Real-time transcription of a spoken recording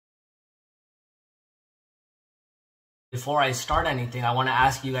Before I start anything, I want to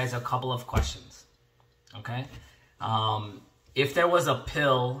ask you guys a couple of questions, okay? If there was a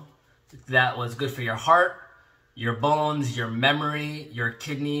pill that was good for your heart, your bones, your memory, your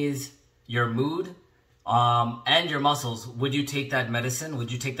kidneys, your mood, and your muscles, would you take that medicine?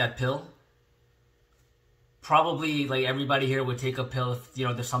 Would you take that pill? Probably, like, everybody here would take a pill if,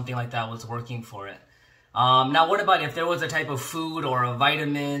 there's something like that was working for it. Now, what about if there was a type of food or a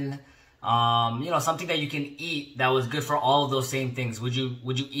vitamin, something that you can eat that was good for all of those same things? Would you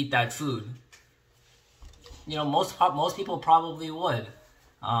eat that food? Most people probably would,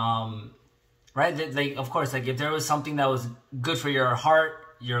 right? Like, of course, like if there was something that was good for your heart,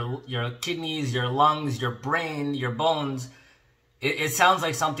 your kidneys, your lungs, your brain, your bones, it sounds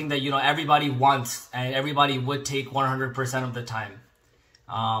like something that everybody wants and everybody would take 100% of the time.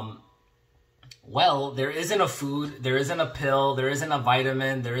 Well, there isn't a food, there isn't a pill, there isn't a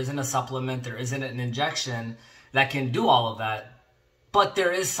vitamin, there isn't a supplement, there isn't an injection that can do all of that. But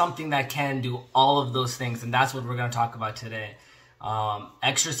there is something that can do all of those things, and that's what we're going to talk about today.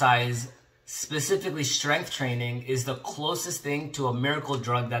 Exercise, specifically strength training, is the closest thing to a miracle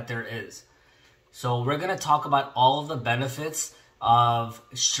drug that there is. So we're going to talk about all of the benefits of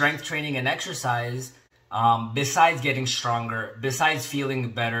strength training and exercise. Besides getting stronger, besides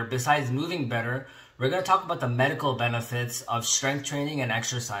feeling better, besides moving better, we're going to talk about the medical benefits of strength training and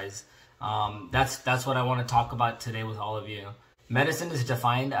exercise. That's what I want to talk about today with all of you. Medicine is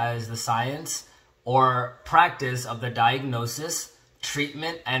defined as the science or practice of the diagnosis,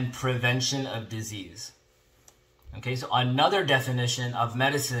 treatment, and prevention of disease. Okay, so another definition of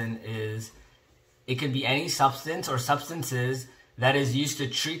medicine is it can be any substance or substances that is used to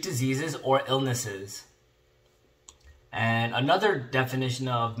treat diseases or illnesses. And another definition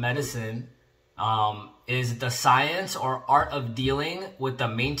of medicine is the science or art of dealing with the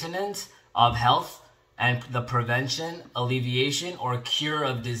maintenance of health and the prevention, alleviation, or cure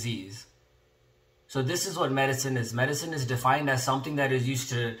of disease. So this is what medicine is. Medicine is defined as something that is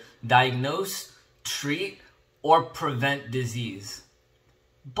used to diagnose, treat, or prevent disease.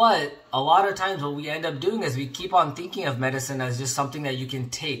 But a lot of times what we end up doing is we keep on thinking of medicine as just something that you can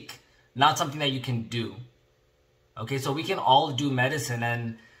take, not something that you can do. Okay, so we can all do medicine,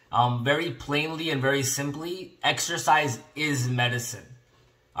 and very plainly and very simply, exercise is medicine.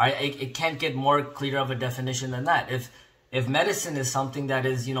 All right, it can't get more clear of a definition than that. If medicine is something that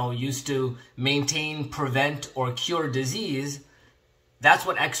is used to maintain, prevent, or cure disease, that's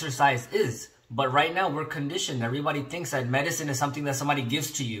what exercise is. But right now we're conditioned. Everybody thinks that medicine is something that somebody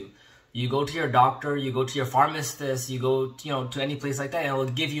gives to you. You go to your doctor, you go to your pharmacist, you go to any place like that, and it will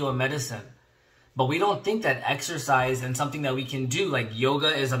give you a medicine. But we don't think that exercise and something that we can do, like yoga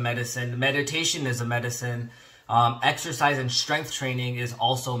is a medicine, meditation is a medicine, exercise and strength training is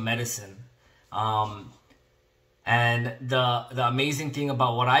also medicine. And the amazing thing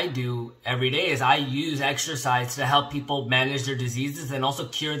about what I do every day is I use exercise to help people manage their diseases and also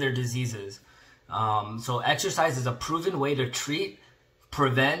cure their diseases. So exercise is a proven way to treat,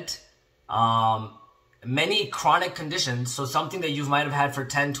 prevent, many chronic conditions. So something that you might have had for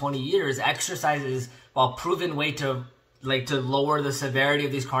 10, 20 years, exercise is a proven way to lower the severity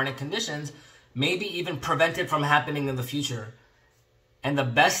of these chronic conditions, maybe even prevent it from happening in the future. And the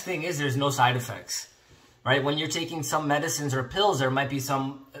best thing is there's no side effects, right? When you're taking some medicines or pills, there might be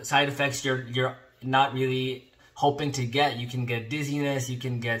some side effects you're not really hoping to get. You can get dizziness, you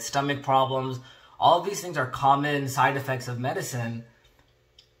can get stomach problems. All of these things are common side effects of medicine.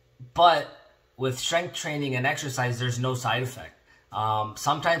 But with strength training and exercise, there's no side effect.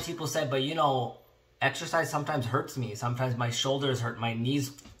 Sometimes people say, but exercise sometimes hurts me. Sometimes my shoulders hurt, my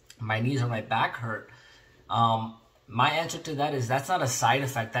knees or my back hurt. My answer to that is that's not a side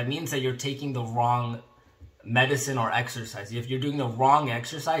effect. That means that you're taking the wrong medicine or exercise. If you're doing the wrong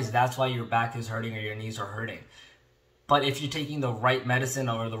exercise, that's why your back is hurting or your knees are hurting. But if you're taking the right medicine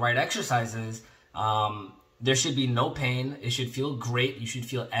or the right exercises, there should be no pain. It should feel great. You should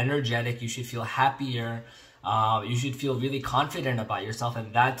feel energetic. You should feel happier. You should feel really confident about yourself.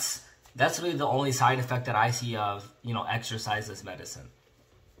 And that's really the only side effect that I see of, exercise as medicine.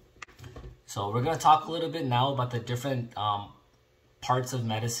 So we're going to talk a little bit now about the different parts of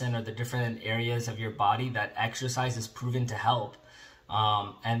medicine or the different areas of your body that exercise is proven to help.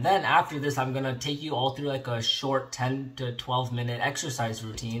 And then after this, I'm going to take you all through like a short 10 to 12 minute exercise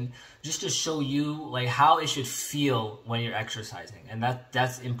routine just to show you like how it should feel when you're exercising. And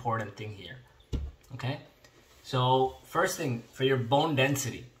that's the important thing here. Okay. So first thing, for your bone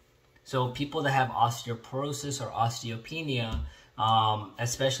density. So people that have osteoporosis or osteopenia,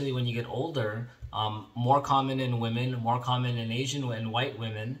 especially when you get older, more common in women, more common in Asian and white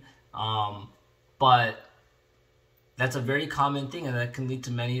women. But That's a very common thing, and that can lead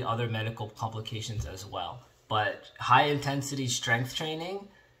to many other medical complications as well. But high intensity strength training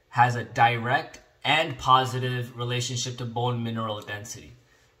has a direct and positive relationship to bone mineral density.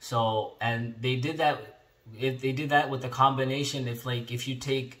 So, and they did that, if they did that with a combination, if you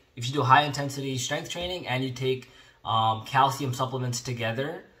do high intensity strength training and you take calcium supplements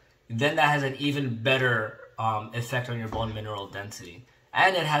together, then that has an even better effect on your bone mineral density.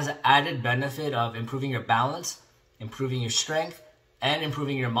 And it has an added benefit of improving your balance, improving your strength, and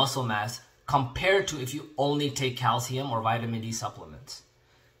improving your muscle mass compared to if you only take calcium or vitamin D supplements.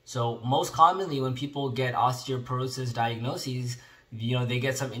 So most commonly when people get osteoporosis diagnoses, they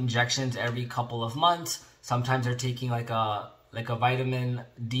get some injections every couple of months. Sometimes they're taking like a vitamin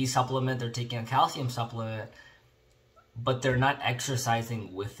D supplement, they're taking a calcium supplement, but they're not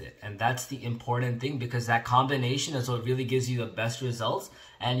exercising with it. And that's the important thing, because that combination is what really gives you the best results,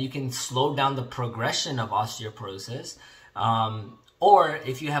 and you can slow down the progression of osteoporosis. Or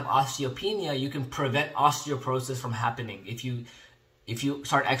if you have osteopenia, you can prevent osteoporosis from happening. If you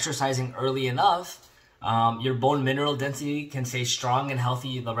start exercising early enough, your bone mineral density can stay strong and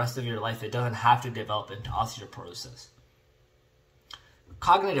healthy the rest of your life. It doesn't have to develop into osteoporosis.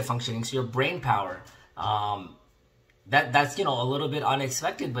 Cognitive functioning, so your brain power. That's a little bit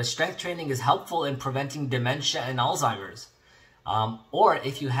unexpected, but strength training is helpful in preventing dementia and Alzheimer's. Or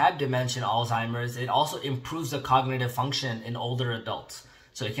if you have dementia and Alzheimer's, it also improves the cognitive function in older adults.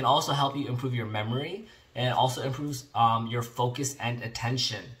 So it can also help you improve your memory, and it also improves your focus and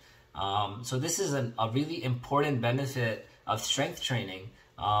attention. So this is a really important benefit of strength training.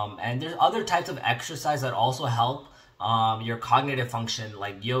 And there's other types of exercise that also help your cognitive function,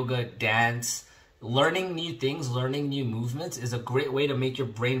 like yoga, dance. Learning new things, learning new movements is a great way to make your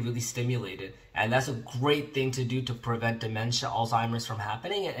brain really stimulated. And that's a great thing to do to prevent dementia, Alzheimer's from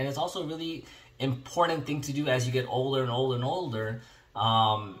happening. And it's also a really important thing to do as you get older and older and older.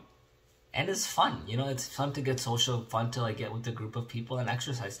 And it's fun, it's fun to get social, fun to get with a group of people and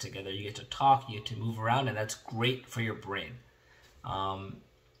exercise together. You get to talk, you get to move around, and that's great for your brain. And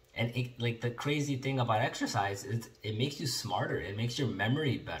the crazy thing about exercise is it makes you smarter. It makes your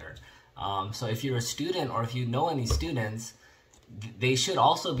memory better. So if you're a student, or if you know any students, they should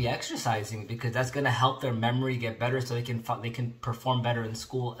also be exercising, because that's going to help their memory get better, so they can perform better in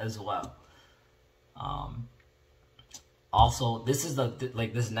school as well. Also, this is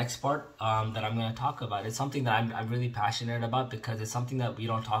this next part that I'm going to talk about. It's something that I'm really passionate about, because it's something that we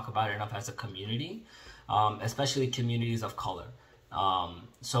don't talk about enough as a community, especially communities of color.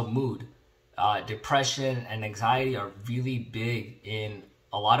 So mood, depression, and anxiety are really big in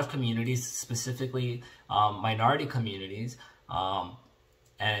a lot of communities, specifically minority communities.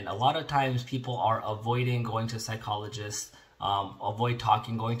 And a lot of times people are avoiding going to psychologists, avoid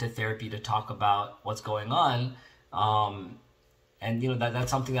going to therapy to talk about what's going on. And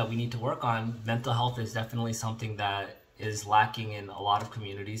that's something that we need to work on. Mental health is definitely something that is lacking in a lot of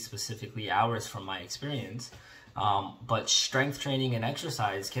communities, specifically ours from my experience. But strength training and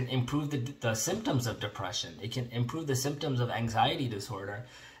exercise can improve the symptoms of depression. It can improve the symptoms of anxiety disorder.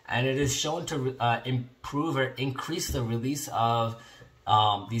 And it is shown to improve or increase the release of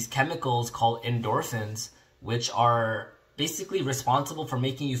these chemicals called endorphins, which are basically responsible for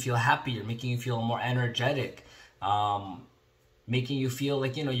making you feel happier, making you feel more energetic, making you feel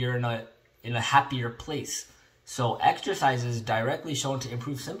like, you're in a happier place. So exercise is directly shown to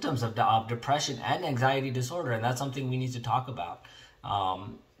improve symptoms of depression and anxiety disorder, and that's something we need to talk about.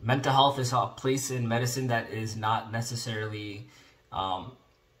 Mental health is a place in medicine that is not necessarily,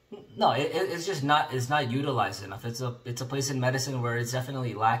 it's not utilized enough. It's a place in medicine where it's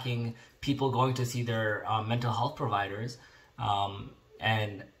definitely lacking people going to see their mental health providers,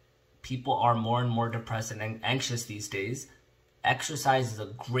 and people are more and more depressed and anxious these days. Exercise is a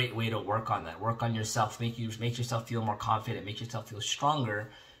great way to work on that. Work on yourself, make yourself feel more confident, make yourself feel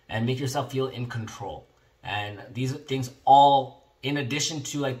stronger, and make yourself feel in control. And these things all, in addition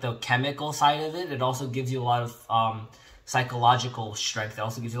to the chemical side of it, it also gives you a lot of psychological strength. It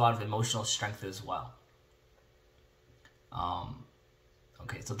also gives you a lot of emotional strength as well.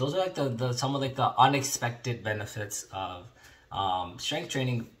 Okay, so those are some of the unexpected benefits of strength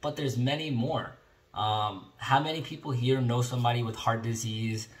training, but there's many more. How many people here know somebody with heart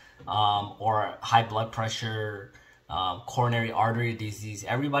disease, or high blood pressure, coronary artery disease?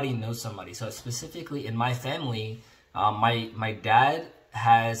 Everybody knows somebody. So specifically in my family, my dad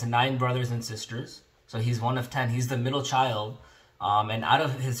has 9 brothers and sisters. So he's one of 10. He's the middle child. And out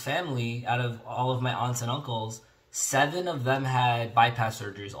of his family, out of all of my aunts and uncles, 7 of them had bypass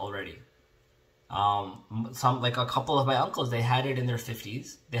surgeries already. Some, like a couple of my uncles, they had it in their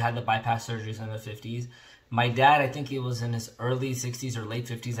 50s. They had the bypass surgeries in their 50s. My dad, I think it was in his early 60s or late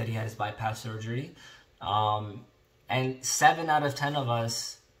 50s that he had his bypass surgery. And 7 out of 10 of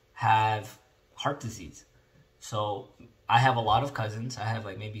us have heart disease. So I have a lot of cousins. I have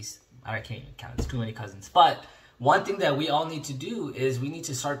like maybe, I can't even count, it's too many cousins. But one thing that we all need to do is we need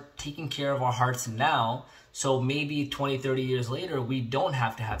to start taking care of our hearts now. So maybe 20, 30 years later, we don't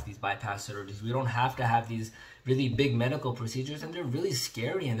have to have these bypass surgeries. We don't have to have these really big medical procedures, and they're really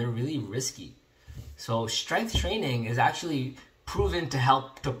scary and they're really risky. So strength training is actually proven to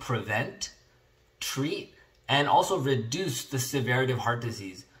help to prevent, treat, and also reduce the severity of heart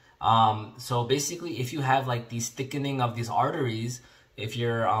disease. So basically, if you have like these thickening of these arteries, if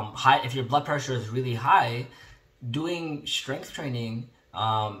your blood pressure is really high, doing strength training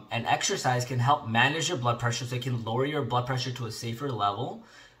and exercise can help manage your blood pressure, so it can lower your blood pressure to a safer level,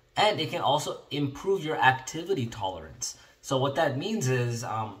 and it can also improve your activity tolerance. So what that means is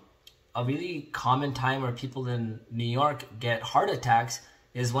a really common time where people in New York get heart attacks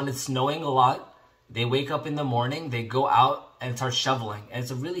is when it's snowing a lot. They wake up in the morning, they go out and start shoveling. And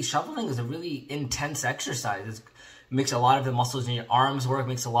shoveling is a really intense exercise. It makes a lot of the muscles in your arms work,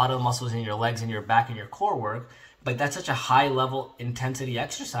 makes a lot of the muscles in your legs and your back and your core work. But that's such a high level intensity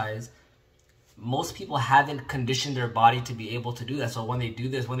exercise. Most people haven't conditioned their body to be able to do that. So when they do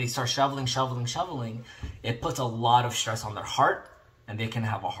this, when they start shoveling, it puts a lot of stress on their heart and they can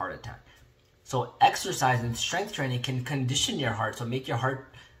have a heart attack. So exercise and strength training can condition your heart, so make your heart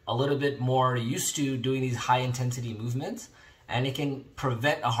a little bit more used to doing these high intensity movements, and it can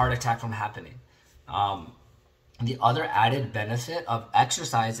prevent a heart attack from happening. The other added benefit of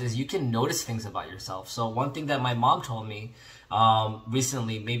exercise is you can notice things about yourself. So one thing that my mom told me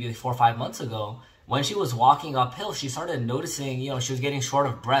recently, maybe 4 or 5 months ago, when she was walking uphill, she started noticing, she was getting short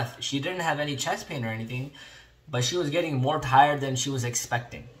of breath. She didn't have any chest pain or anything, but she was getting more tired than she was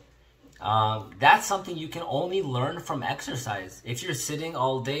expecting. That's something you can only learn from exercise. If you're sitting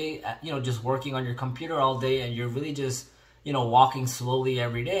all day, just working on your computer all day, and you're really just, walking slowly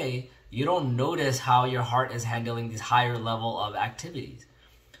every day, you don't notice how your heart is handling these higher level of activities.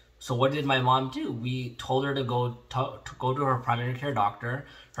 So what did my mom do? We told her to go to her primary care doctor.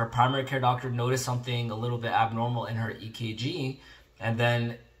 Her primary care doctor noticed something a little bit abnormal in her EKG, and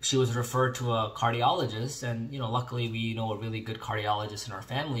then she was referred to a cardiologist. And luckily we know a really good cardiologist in our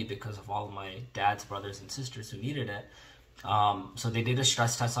family because of all of my dad's brothers and sisters who needed it. So they did a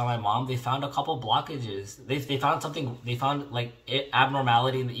stress test on my mom. They found a couple blockages. They found like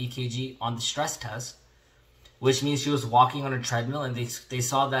abnormality in the EKG on the stress test, which means she was walking on a treadmill, and they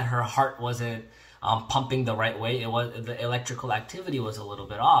saw that her heart wasn't pumping the right way. The electrical activity was a little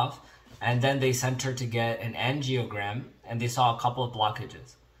bit off, and then they sent her to get an angiogram, and they saw a couple of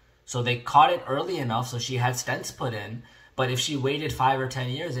blockages. So they caught it early enough, so she had stents put in. But if she waited 5 or 10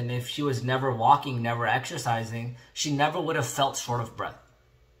 years, and if she was never walking, never exercising, she never would have felt short of breath.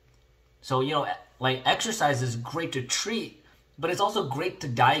 So, like exercise is great to treat, but it's also great to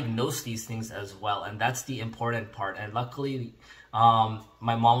diagnose these things as well. And that's the important part. And luckily,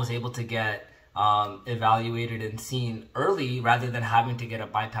 my mom was able to get evaluated and seen early rather than having to get a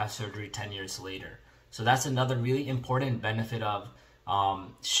bypass surgery 10 years later. So that's another really important benefit of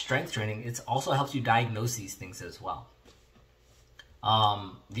strength training. It also helps you diagnose these things as well.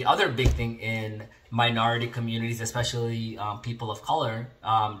 The other big thing in minority communities, especially people of color,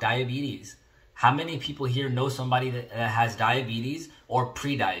 diabetes. How many people here know somebody that has diabetes or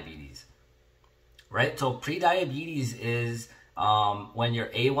pre-diabetes? Right? So pre-diabetes is when your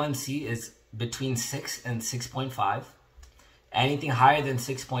A1C is between 6 and 6.5. Anything higher than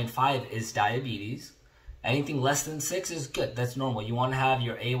 6.5 is diabetes. Anything less than 6 is good. That's normal. You want to have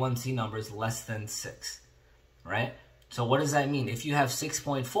your A1C numbers less than 6, right? So what does that mean? If you have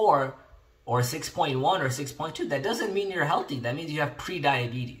 6.4 or 6.1 or 6.2, that doesn't mean you're healthy. That means you have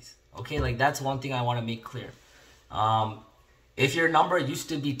pre-diabetes. Okay, like that's one thing I want to make clear. If your number used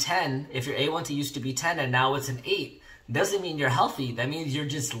to be 10, if your A1C used to be 10 and now it's an 8, doesn't mean you're healthy. That means you're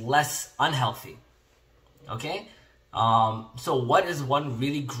just less unhealthy. Okay? So what is one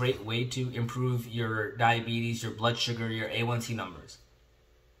really great way to improve your diabetes, your blood sugar, your A1C numbers?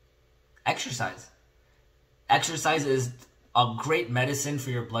 Exercise. Exercise is a great medicine for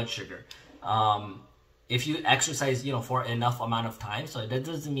your blood sugar. If you exercise, for enough amount of time, so that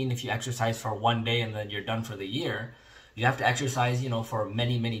doesn't mean if you exercise for one day and then you're done for the year. You have to exercise, for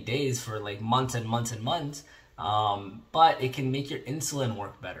many, many days, for like months and months and months. But it can make your insulin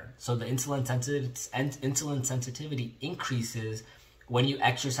work better. So the insulin sensitivity increases when you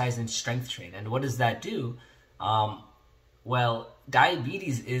exercise and strength train. And what does that do? Well,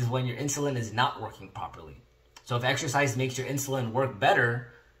 diabetes is when your insulin is not working properly. So if exercise makes your insulin work better,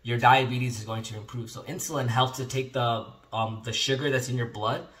 your diabetes is going to improve. So insulin helps to take the sugar that's in your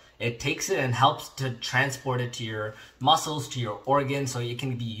blood. It takes it and helps to transport it to your muscles, to your organs, so it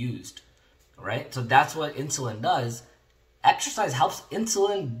can be used, right? So that's what insulin does. Exercise helps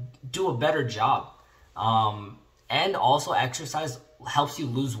insulin do a better job. And also exercise helps you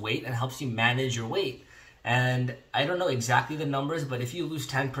lose weight and helps you manage your weight. And I don't know exactly the numbers, but if you lose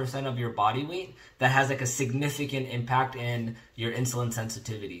 10% of your body weight, that has like a significant impact in your insulin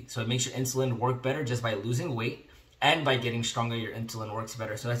sensitivity. So it makes your insulin work better just by losing weight, and by getting stronger, your insulin works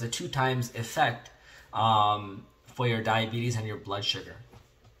better. So that's a 2 times effect for your diabetes and your blood sugar.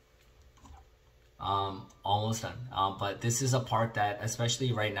 Almost done. But this is a part that,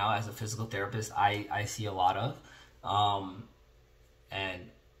 especially right now as a physical therapist, I see a lot of. And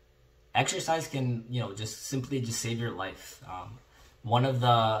exercise can, just simply save your life. One of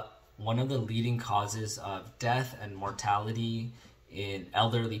the leading causes of death and mortality in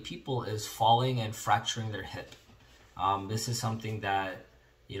elderly people is falling and fracturing their hip. This is something that,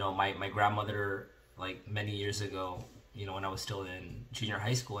 my grandmother, like many years ago, when I was still in junior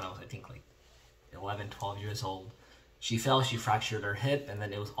high school, and I was, I think, like 11, 12 years old, she fell, she fractured her hip, and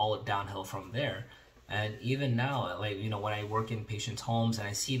then it was all downhill from there. And even now, like, when I work in patients' homes and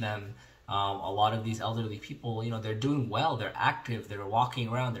I see them, a lot of these elderly people, they're doing well, they're active, they're walking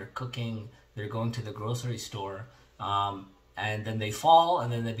around, they're cooking, they're going to the grocery store, and then they fall,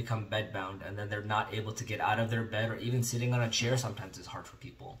 and then they become bedbound, and then they're not able to get out of their bed, or even sitting on a chair sometimes is hard for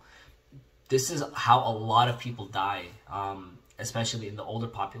people. This is how a lot of people die, especially in the older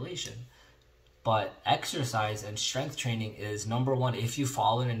population. But exercise and strength training is number one. If you've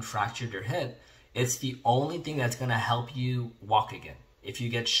fallen and fractured your hip, it's the only thing that's going to help you walk again. If you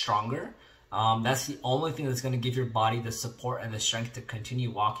get stronger, that's the only thing that's going to give your body the support and the strength to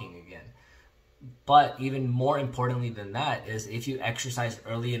continue walking again. But even more importantly than that is, if you exercise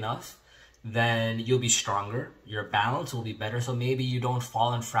early enough, then you'll be stronger. Your balance will be better. So maybe you don't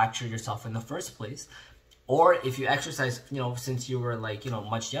fall and fracture yourself in the first place. Or if you exercise, since you were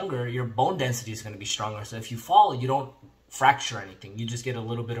much younger, your bone density is going to be stronger. So if you fall, you don't fracture anything. You just get a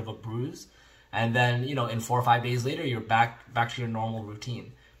little bit of a bruise. And then, in 4 or 5 days later, you're back to your normal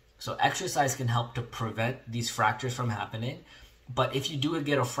routine. So exercise can help to prevent these fractures from happening. But if you do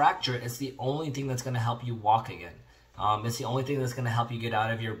get a fracture, it's the only thing that's going to help you walk again. It's the only thing that's going to help you get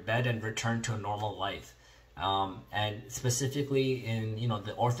out of your bed and return to a normal life. And specifically in,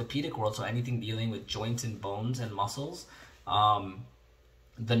 the orthopedic world, so anything dealing with joints and bones and muscles,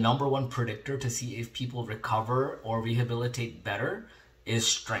 the number one predictor to see if people recover or rehabilitate better is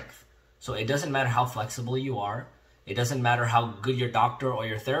strength. So it doesn't matter how flexible you are. It doesn't matter how good your doctor or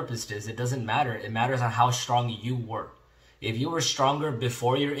your therapist is. It doesn't matter. It matters on how strong you were. If you were stronger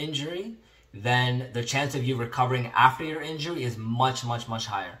before your injury, then the chance of you recovering after your injury is much, much, much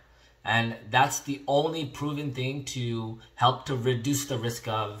higher. And that's the only proven thing to help to reduce the risk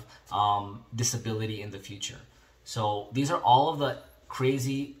of disability in the future. So these are all of the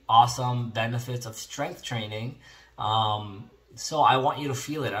crazy, awesome benefits of strength training. So I want you to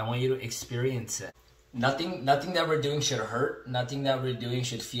feel it. I want you to experience it. Nothing that we're doing should hurt. Nothing that we're doing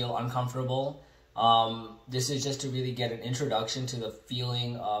should feel uncomfortable. This is just to really get an introduction to the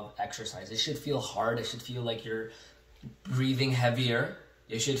feeling of exercise. It should feel hard. It should feel like you're breathing heavier.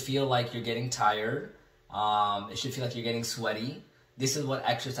 It should feel like you're getting tired. It should feel like you're getting sweaty. This is what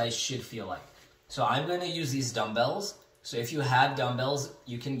exercise should feel like. So I'm going to use these dumbbells. So if you have dumbbells,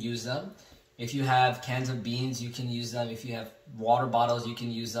 you can use them. If you have cans of beans, you can use them. If you have water bottles, you can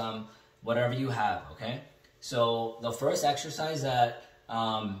use them. Whatever you have, okay? So the first exercise that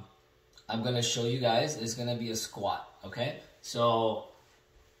I'm going to show you guys is going to be a squat, okay? So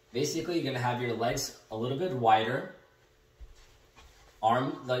basically you're going to have your legs a little bit wider,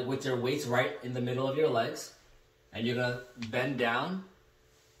 like with your weights right in the middle of your legs, and you're going to bend down,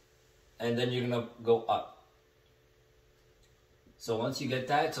 and then you're going to go up. So once you get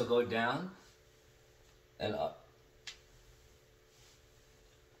that, so go down and up.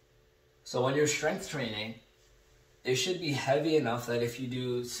 So when you're strength training, it should be heavy enough that if you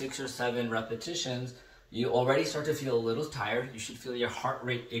do 6 or 7 repetitions, you already start to feel a little tired. You should feel your heart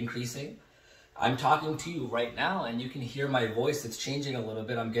rate increasing. I'm talking to you right now, and you can hear my voice. It's changing a little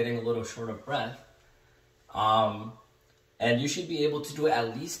bit. I'm getting a little short of breath. And you should be able to do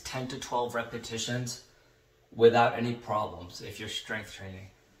at least 10 to 12 repetitions without any problems if you're strength training.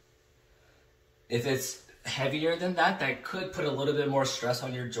 If it's heavier than that, that could put a little bit more stress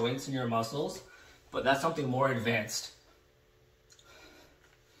on your joints and your muscles, but that's something more advanced.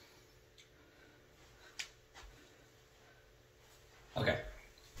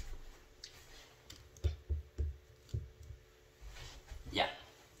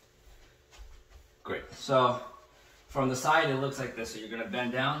 So from the side, it looks like this. So you're gonna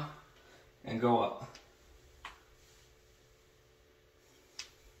bend down and go up.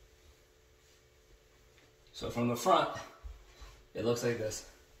 So from the front, it looks like this.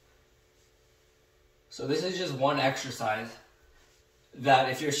 So this is just one exercise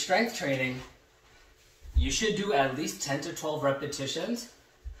that if you're strength training, you should do at least 10 to 12 repetitions.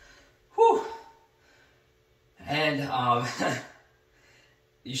 Whew. And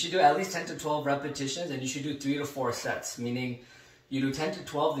you should do at least 10 to 12 repetitions, and you should do 3 to 4 sets, meaning you do 10 to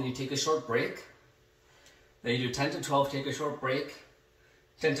 12, then you take a short break. Then you do 10 to 12, take a short break.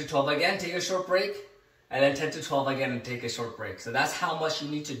 10 to 12 again, take a short break. And then 10 to 12 again and take a short break. So that's how much you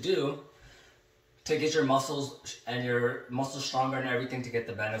need to do to get your muscles and your muscles stronger and everything to get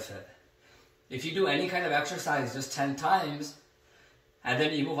the benefit. If you do any kind of exercise just 10 times, and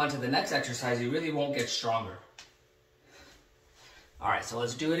then you move on to the next exercise, you really won't get stronger. All right, so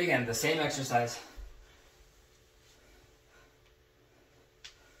let's do it again, the same exercise.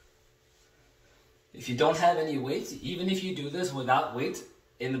 If you don't have any weights, even if you do this without weights,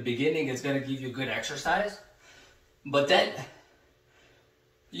 in the beginning, it's going to give you good exercise. But then,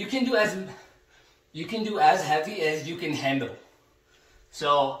 you can do as heavy as you can handle.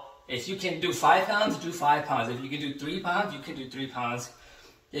 So, if you can do 5 pounds, do 5 pounds. If you can do 3 pounds, you can do 3 pounds.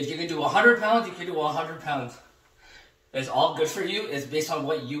 If you can do 100 pounds, you can do 100 pounds. It's all good for you. It's based on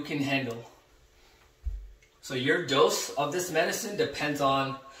what you can handle. So your dose of this medicine depends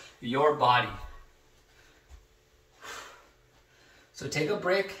on your body. So take a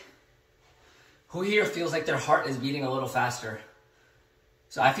break. Who here feels like their heart is beating a little faster?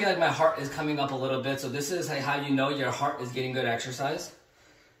 So I feel like my heart is coming up a little bit. So this is how you know your heart is getting good exercise.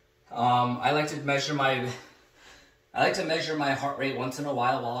 I like to measure my heart rate once in a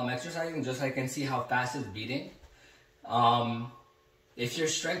while I'm exercising, just so I can see how fast it's beating. If you're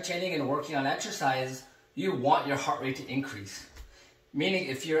strength training and working on exercise, you want your heart rate to increase. Meaning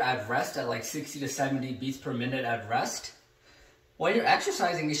if you're at rest at like 60 to 70 beats per minute at rest, when you're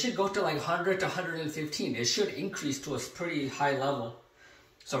exercising, it should go to like 100 to 115. It should increase to a pretty high level.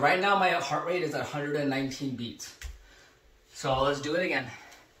 So right now my heart rate is at 119 beats. So let's do it again.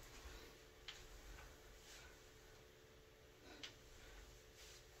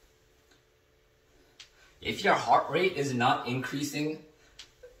 If your heart rate is not increasing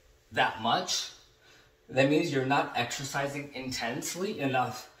that much, that means you're not exercising intensely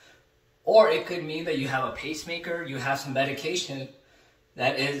enough. Or it could mean that you have a pacemaker, you have some medication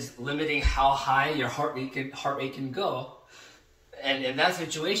that is limiting how high your heart rate can go. And in that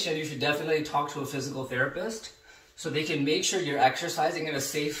situation, you should definitely talk to a physical therapist so they can make sure you're exercising in a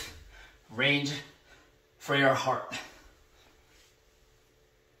safe range for your heart.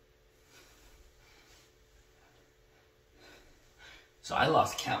 So I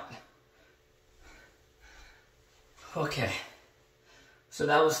lost count. Okay. So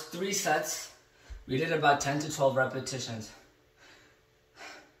that was 3 sets. We did about 10 to 12 repetitions.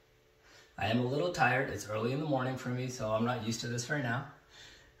 I am a little tired. It's early in the morning for me, so I'm not used to this right now.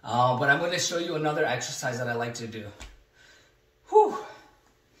 But I'm going to show you another exercise that I like to do. Whew.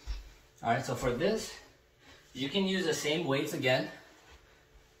 All right, so for this, you can use the same weights again.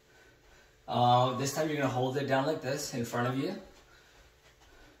 This time you're going to hold it down like this in front of you.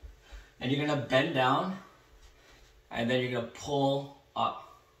 And you're going to bend down. And then you're going to pull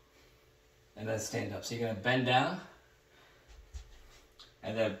up. And then stand up. So you're going to bend down.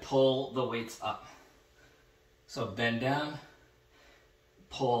 And then pull the weights up. So bend down.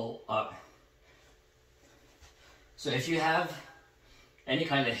 Pull up. So if you have any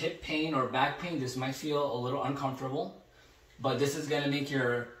kind of hip pain or back pain, this might feel a little uncomfortable. But this is going to make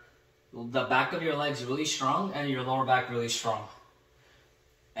the back of your legs really strong and your lower back really strong.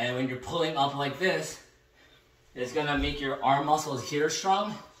 And when you're pulling up like this, it's going to make your arm muscles here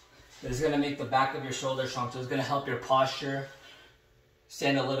strong. It's going to make the back of your shoulder strong. So it's going to help your posture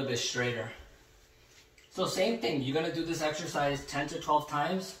stand a little bit straighter. So same thing. You're going to do this exercise 10 to 12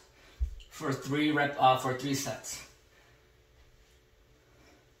 times for 3 sets.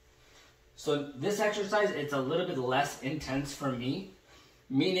 So this exercise, it's a little bit less intense for me.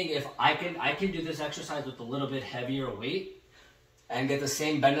 Meaning if I can do this exercise with a little bit heavier weight and get the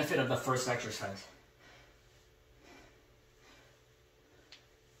same benefit of the first exercise.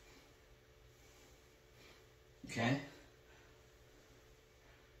 Okay.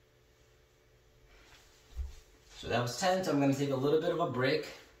 So that was 10, so I'm going to take a little bit of a break.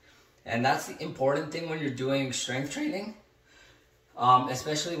 And that's the important thing when you're doing strength training.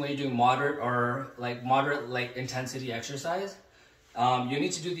 Especially when you're doing moderate intensity exercise. You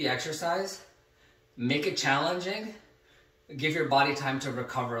need to do the exercise, make it challenging, give your body time to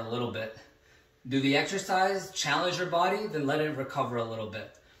recover a little bit. Do the exercise, challenge your body, then let it recover a little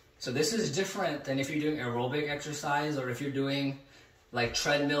bit. So this is different than if you're doing aerobic exercise or if you're doing like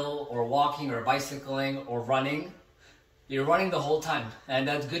treadmill or walking or bicycling or running. You're running the whole time, and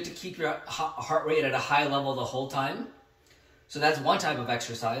that's good to keep your heart rate at a high level the whole time. So that's one type of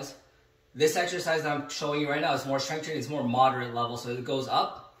exercise. This exercise that I'm showing you right now is more strength training. It's more moderate level, so it goes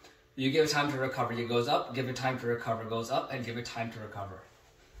up, you give it time to recover. It goes up, give it time to recover. It goes up, and give it time to recover.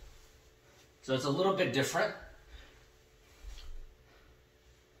 So it's a little bit different.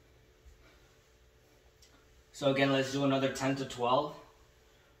 So again, let's do another 10 to 12.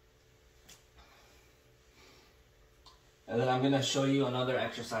 And then I'm going to show you another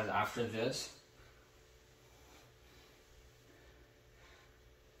exercise after this.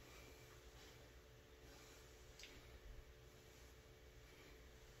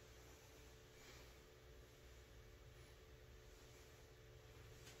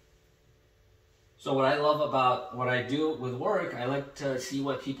 So what I love about what I do with work, I like to see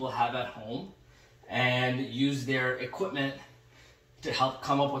what people have at home and use their equipment to help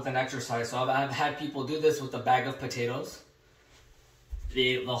come up with an exercise. So I've had people do this with a bag of potatoes.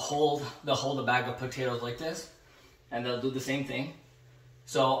 They'll hold a bag of potatoes like this, and they'll do the same thing.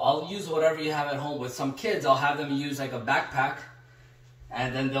 So I'll use whatever you have at home. With some kids, I'll have them use like a backpack,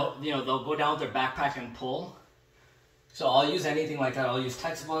 and then they'll go down with their backpack and pull. So I'll use anything like that. I'll use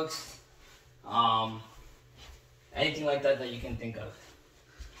textbooks, anything like that you can think of.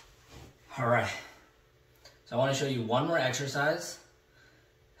 All right. So I want to show you one more exercise.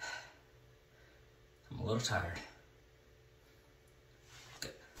 I'm a little tired.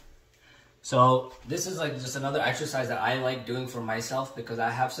 Good. So this is like just another exercise that I like doing for myself because I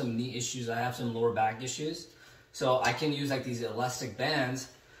have some knee issues. I have some lower back issues. So I can use like these elastic bands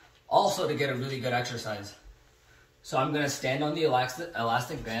also to get a really good exercise. So I'm going to stand on the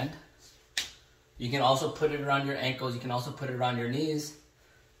elastic band. You can also put it around your ankles. You can also put it around your knees.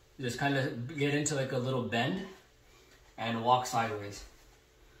 Just kind of get into like a little bend and walk sideways.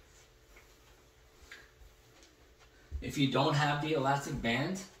 If you don't have the elastic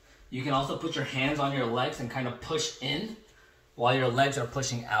bands, you can also put your hands on your legs and kind of push in while your legs are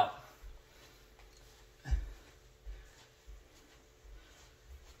pushing out.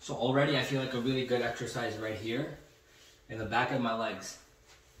 So already I feel like a really good exercise right here in the back of my legs.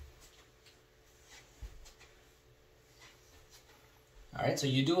 All right, so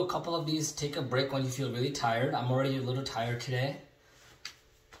you do a couple of these, take a break when you feel really tired. I'm already a little tired today.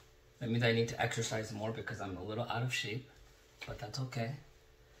 That means I need to exercise more because I'm a little out of shape, but that's okay.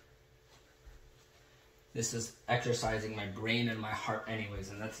 This is exercising my brain and my heart anyways,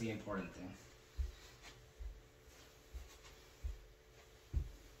 and that's the important thing.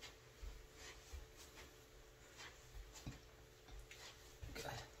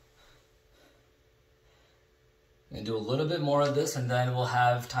 And do a little bit more of this, and then we'll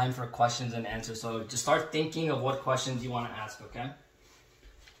have time for questions and answers. So just start thinking of what questions you want to ask, okay?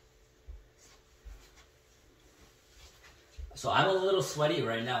 So I'm a little sweaty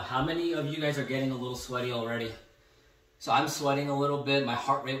right now. How many of you guys are getting a little sweaty already? So I'm sweating a little bit. My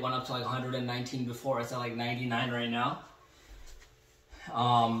heart rate went up to like 119 before. It's at like 99 right now.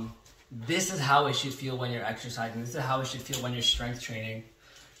 This is how it should feel when you're exercising. This is how it should feel when you're strength training.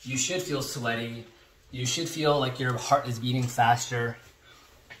 You should feel sweaty. You should feel like your heart is beating faster.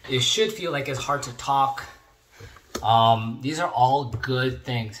 It should feel like it's hard to talk. These are all good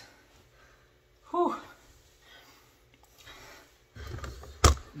things. Whew.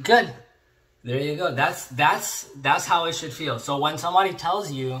 Good. There you go. That's how it should feel. So when somebody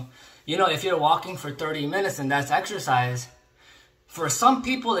tells you, if you're walking for 30 minutes and that's exercise, for some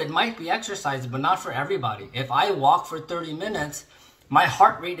people it might be exercise, but not for everybody. If I walk for 30 minutes, my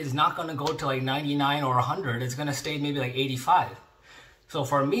heart rate is not going to go to like 99 or 100. It's going to stay maybe like 85. So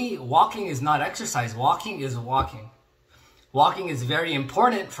for me, walking is not exercise. Walking is walking. Walking is very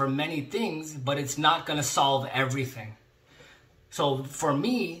important for many things, but it's not going to solve everything. So for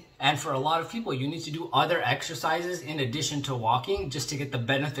me, and for a lot of people, you need to do other exercises in addition to walking just to get the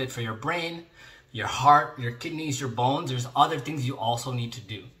benefit for your brain, your heart, your kidneys, your bones. There's other things you also need to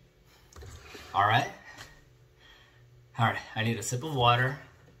do. All right? All right, I need a sip of water.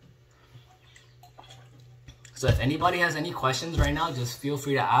 So if anybody has any questions right now, just feel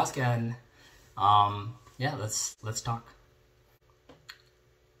free to ask, and yeah, let's talk.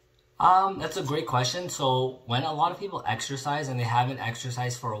 That's a great question. So when a lot of people exercise and they haven't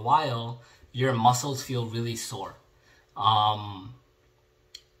exercised for a while, your muscles feel really sore. I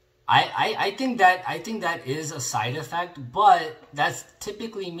think that is a side effect, but that's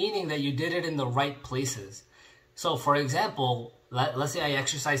typically meaning that you did it in the right places. So for example, let's say I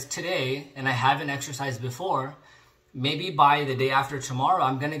exercise today and I haven't exercised before, maybe by the day after tomorrow,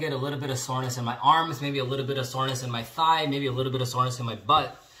 I'm going to get a little bit of soreness in my arms, maybe a little bit of soreness in my thigh, maybe a little bit of soreness in my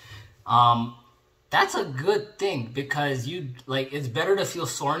butt. That's a good thing, because it's better to feel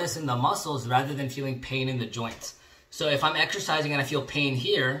soreness in the muscles rather than feeling pain in the joints. So if I'm exercising and I feel pain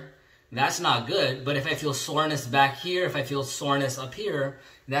here, that's not good. But if I feel soreness back here, if I feel soreness up here,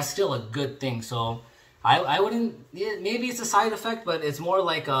 that's still a good thing. So I wouldn't, maybe it's a side effect, but it's more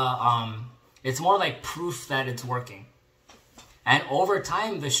like it's more like proof that it's working. And over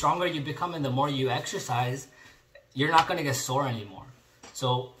time, the stronger you become and the more you exercise, you're not going to get sore anymore.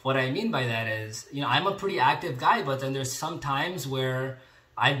 So what I mean by that is, I'm a pretty active guy, but then there's some times where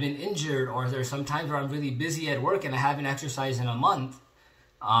I've been injured, or there's some times where I'm really busy at work and I haven't exercised in a month.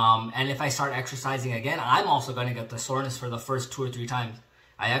 And if I start exercising again, I'm also going to get the soreness for the first 2 or 3 times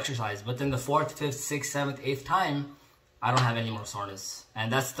I exercise. But then the 4th, 5th, 6th, 7th, 8th time, I don't have any more soreness.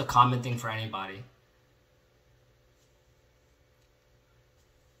 And that's the common thing for anybody.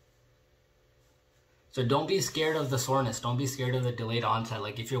 So don't be scared of the soreness. Don't be scared of the delayed onset.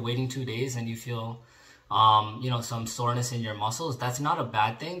 Like if you're waiting 2 days and you feel, some soreness in your muscles, that's not a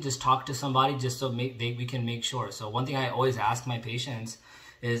bad thing. Just talk to somebody just so we can make sure. So one thing I always ask my patients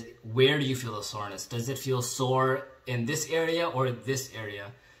is, where do you feel the soreness? Does it feel sore in this area or this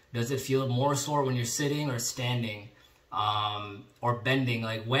area? Does it feel more sore when you're sitting or standing or bending?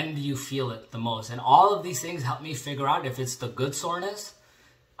 Like, when do you feel it the most? And all of these things help me figure out if it's the good soreness,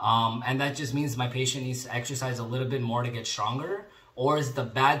 and that just means my patient needs to exercise a little bit more to get stronger, or is the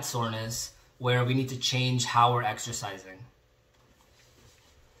bad soreness where we need to change how we're exercising.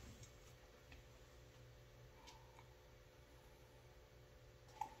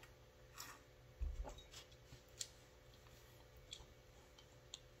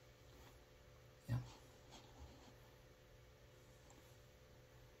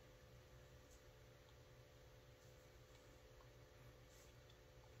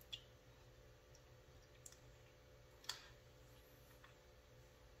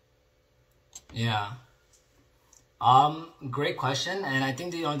 Yeah. Great question. And I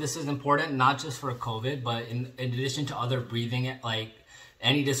think that, this is important, not just for COVID, but in addition to other breathing, like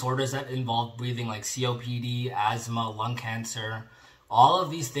any disorders that involve breathing, like COPD, asthma, lung cancer, all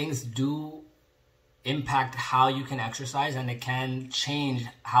of these things do impact how you can exercise, and it can change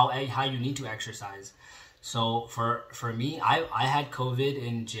how you need to exercise. So for me, I had COVID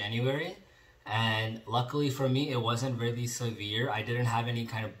in January. And luckily for me, it wasn't really severe. I didn't have any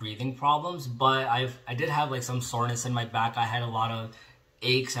kind of breathing problems, but I did have like some soreness in my back. I had a lot of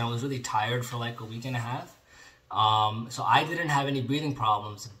aches and I was really tired for like a week and a half. So I didn't have any breathing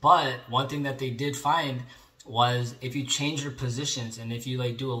problems. But one thing that they did find was, if you change your positions and if you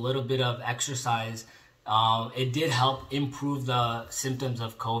like do a little bit of exercise, it did help improve the symptoms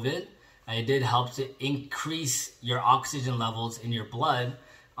of COVID. And it did help to increase your oxygen levels in your blood.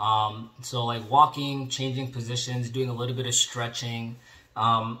 So like walking, changing positions, doing a little bit of stretching,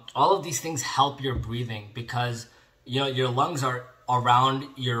 all of these things help your breathing, because your lungs are around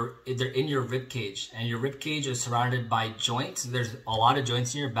they're in your rib cage, and your rib cage is surrounded by joints. There's a lot of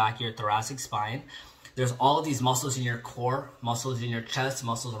joints in your back, your thoracic spine. There's all of these muscles in your core, muscles in your chest,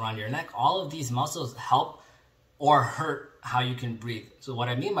 muscles around your neck. All of these muscles help or hurt how you can breathe. So what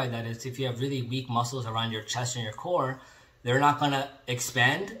I mean by that is, if you have really weak muscles around your chest and your core, they're not going to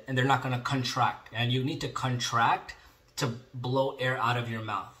expand and they're not going to contract. And you need to contract to blow air out of your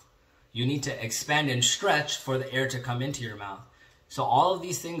mouth. You need to expand and stretch for the air to come into your mouth. So all of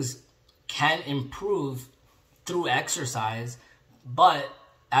these things can improve through exercise. But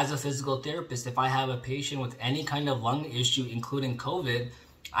as a physical therapist, if I have a patient with any kind of lung issue, including COVID,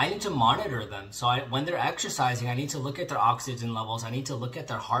 I need to monitor them. So when they're exercising, I need to look at their oxygen levels. I need to look at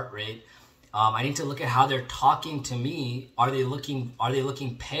their heart rate. I need to look at how they're talking to me. Are they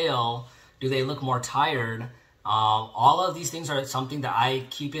looking pale? Do they look more tired? All of these things are something that I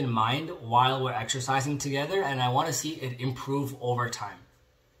keep in mind while we're exercising together, and I want to see it improve over time.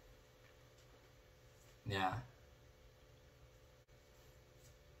 Yeah.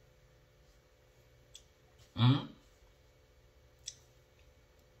 Mm-hmm.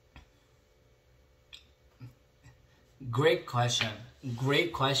 Great question.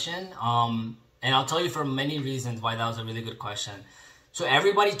 Great question. And I'll tell you for many reasons why that was a really good question. So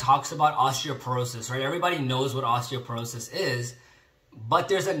everybody talks about osteoporosis, right? Everybody knows what osteoporosis is, but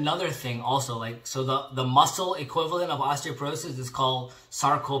there's another thing also. Like, so the muscle equivalent of osteoporosis is called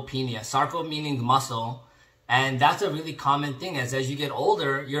sarcopenia. Sarco meaning muscle. And that's a really common thing, as you get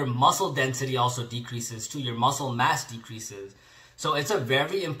older, your muscle density also decreases too. Your muscle mass decreases. So it's a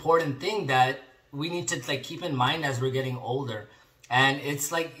very important thing that we need to like keep in mind as we're getting older. And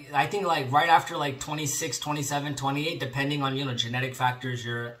it's like, I think like right after like 26, 27, 28, depending on, genetic factors,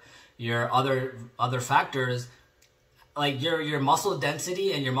 your other factors, like your muscle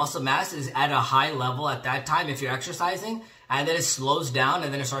density and your muscle mass is at a high level at that time if you're exercising, and then it slows down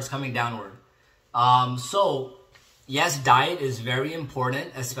and then it starts coming downward. So yes, diet is very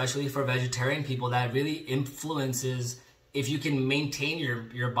important, especially for vegetarian people. That really influences if you can maintain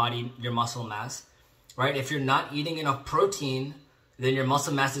your body, your muscle mass, right? If you're not eating enough protein, then your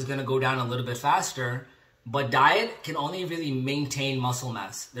muscle mass is going to go down a little bit faster. But diet can only really maintain muscle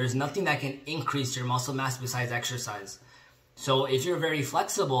mass. There's nothing that can increase your muscle mass besides exercise. So if you're very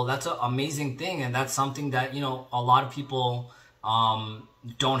flexible, that's an amazing thing. And that's something that, a lot of people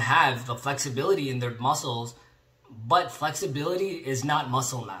don't have, the flexibility in their muscles. But flexibility is not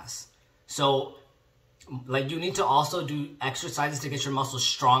muscle mass. So like you need to also do exercises to get your muscles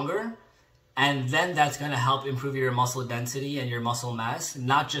stronger. And then that's going to help improve your muscle density and your muscle mass,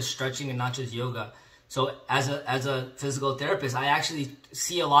 not just stretching and not just yoga. So as a physical therapist, I actually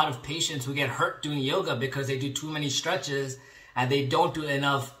see a lot of patients who get hurt doing yoga because they do too many stretches and they don't do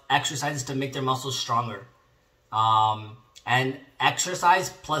enough exercises to make their muscles stronger. And exercise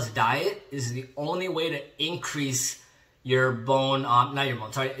plus diet is the only way to increase your bone, not your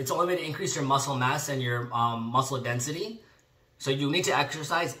bone, sorry. It's the only way to increase your muscle mass and your muscle density. So you need to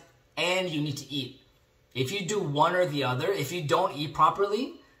exercise and you need to eat. If you do one or the other, if you don't eat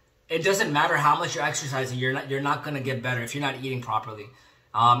properly, it doesn't matter how much you're exercising. You're not going to get better if you're not eating properly.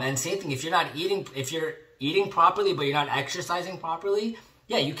 And same thing, if you're eating properly but you're not exercising properly,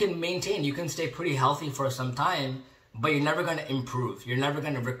 yeah, you can stay pretty healthy for some time, but you're never going to improve. You're never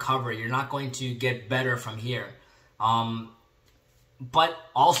going to recover. You're not going to get better from here. But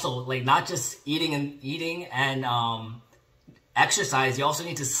also, like, not just eating and exercise, you also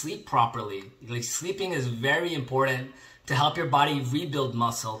need to sleep properly. Like, sleeping is very important to help your body rebuild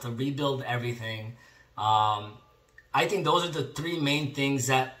muscle, to rebuild everything. I think those are the three main things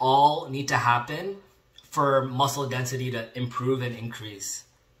that all need to happen for muscle density to improve and increase.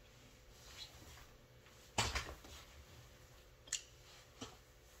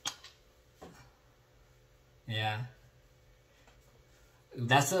 Yeah.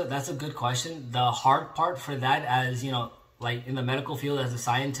 That's a good question. The hard part for that, as like in the medical field, as a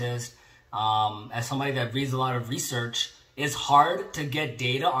scientist, as somebody that reads a lot of research, it's hard to get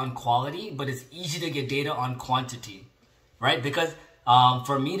data on quality, but it's easy to get data on quantity, right? Because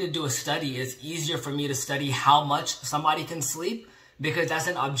for me to do a study, it's easier for me to study how much somebody can sleep because that's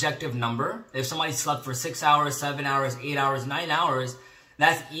an objective number. If somebody slept for 6 hours, 7 hours, 8 hours, 9 hours,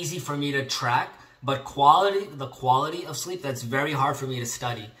 that's easy for me to track. But the quality of sleep, that's very hard for me to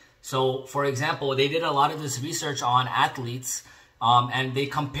study. So, for example, they did a lot of this research on athletes, and they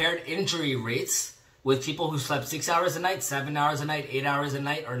compared injury rates with people who slept 6 hours a night, 7 hours a night, 8 hours a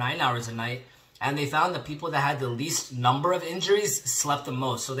night, or 9 hours a night. And they found the people that had the least number of injuries slept the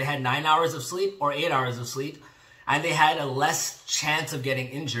most. So they had 9 hours of sleep or 8 hours of sleep, and they had a less chance of getting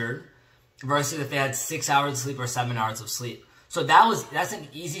injured versus if they had 6 hours of sleep or 7 hours of sleep. So that's an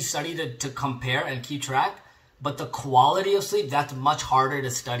easy study to compare and keep track. But the quality of sleep, that's much harder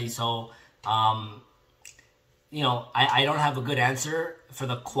to study. So, I don't have a good answer for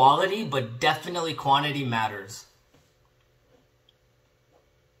the quality, but definitely quantity matters.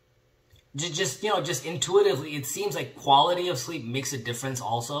 Just intuitively, it seems like quality of sleep makes a difference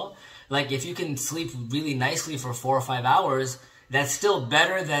also. Like if you can sleep really nicely for 4 or 5 hours, that's still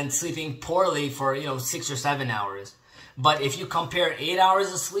better than sleeping poorly for, 6 or 7 hours. But if you compare 8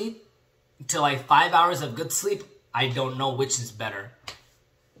 hours of sleep to like 5 hours of good sleep, I don't know which is better.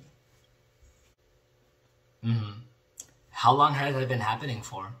 How long has that been happening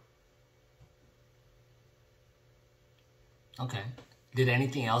for? Okay. Did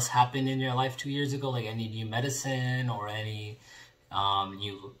anything else happen in your life 2 years ago? Like any new medicine or any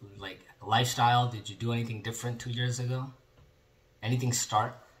new like lifestyle? Did you do anything different 2 years ago? Anything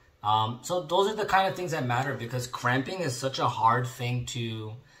start? So those are the kind of things that matter because cramping is such a hard thing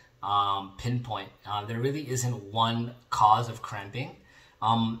to pinpoint. There really isn't one cause of cramping.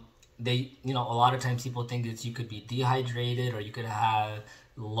 A lot of times people think that you could be dehydrated or you could have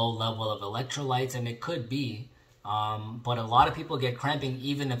low level of electrolytes, and it could be. But a lot of people get cramping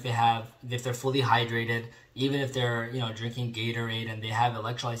even if they're fully hydrated, even if they're drinking Gatorade and they have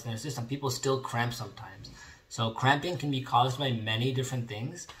electrolytes in their system. People still cramp sometimes. So cramping can be caused by many different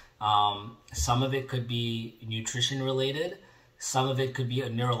things. Some of it could be nutrition related. Some of it could be a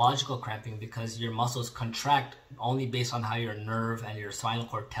neurological cramping because your muscles contract only based on how your nerve and your spinal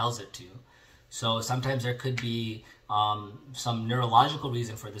cord tells it to. So sometimes there could be some neurological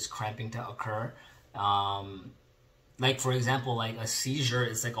reason for this cramping to occur. Like, for example, like a seizure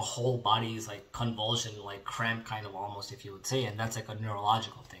is like a whole body's like convulsion, like cramp kind of almost, if you would say, and that's like a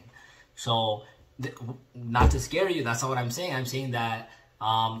neurological thing. So not to scare you, that's not what I'm saying. I'm saying that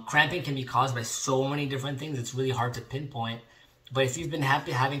cramping can be caused by so many different things. It's really hard to pinpoint. But if you've been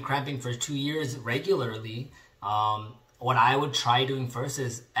having cramping for 2 years regularly, what I would try doing first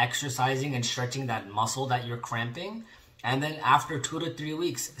is exercising and stretching that muscle that you're cramping. And then after 2 to 3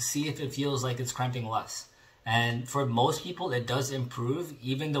 weeks, see if it feels like it's cramping less. And for most people, it does improve,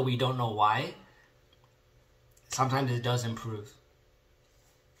 even though we don't know why. Sometimes it does improve.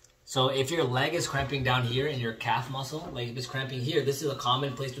 So if your leg is cramping down here in your calf muscle, like if it's cramping here, this is a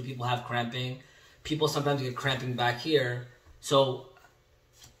common place where people have cramping. People sometimes get cramping back here. So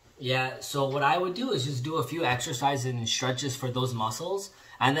yeah, so what I would do is just do a few exercises and stretches for those muscles.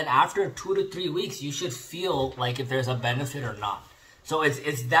 And then after 2 to 3 weeks, you should feel like if there's a benefit or not. So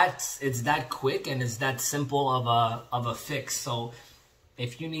it's that quick and it's that simple of a fix. So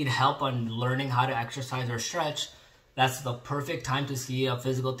if you need help on learning how to exercise or stretch, that's the perfect time to see a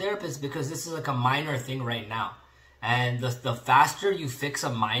physical therapist, because this is like a minor thing right now. And the faster you fix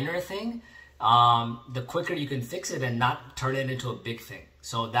a minor thing, the quicker you can fix it and not turn it into a big thing.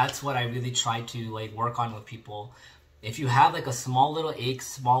 So that's what I really try to like work on with people. If you have like a small little ache,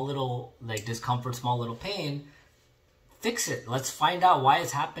 small little like discomfort, small little pain, fix it. Let's find out why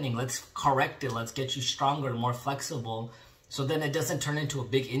it's happening. Let's correct it. Let's get you stronger, more flexible, so then it doesn't turn into a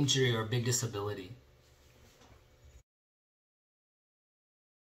big injury or a big disability.